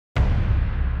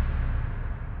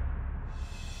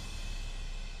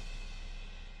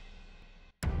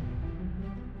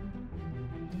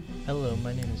Hello,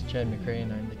 my name is Chad McRae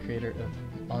and I'm the creator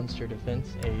of Monster Defense,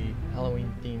 a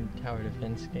Halloween-themed tower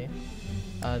defense game.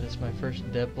 This is my first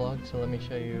dev blog, so let me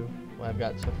show you what I've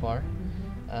got so far.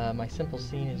 My simple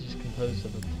scene is just composed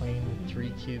of a plane with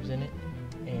 3 cubes in it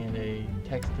and a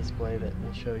text display that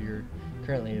will show your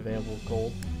currently available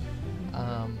gold.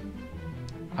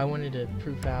 I wanted to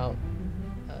proof out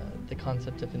the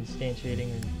concept of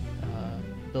instantiating and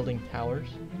building towers,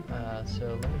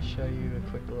 so let me show you a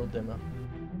quick little demo.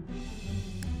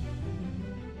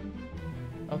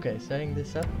 Okay, setting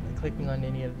this up, clicking on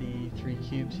any of the 3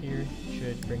 cubes here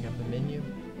should bring up a menu,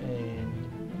 and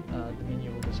the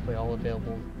menu will display all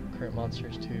available current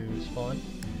monsters to spawn.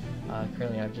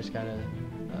 Currently I've just got a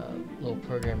little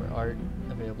programmer art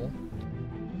available.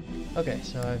 Okay,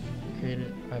 so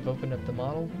I've opened up the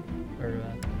model, or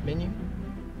menu.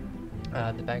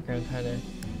 The background kind of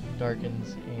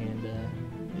darkens, and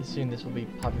soon this will be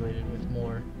populated with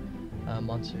more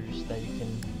monsters that you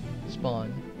can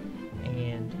spawn.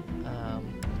 And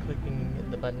clicking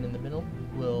the button in the middle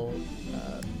will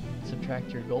subtract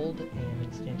your gold and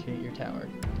instantiate your tower.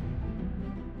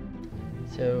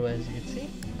 So as you can see,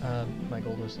 my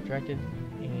gold was subtracted,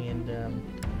 and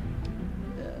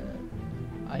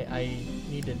I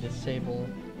need to disable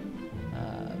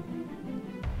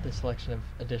the selection of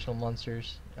additional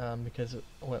monsters, because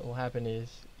what will happen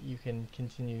is you can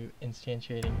continue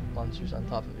instantiating monsters on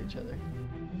top of each other.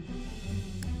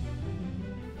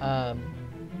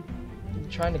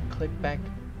 Trying to click back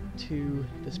to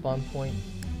the spawn point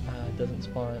doesn't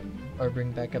spawn or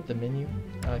bring back up the menu.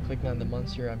 Clicking on the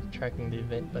monster, I'm tracking the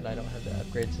event, but I don't have the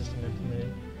upgrade system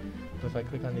implemented. But if I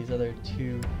click on these other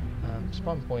 2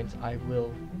 spawn points, I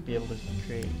will be able to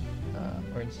create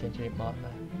or instantiate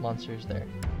monsters there.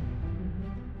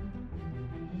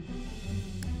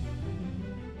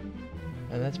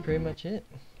 And that's pretty much it.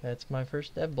 That's my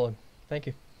first dev blog. Thank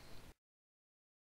you.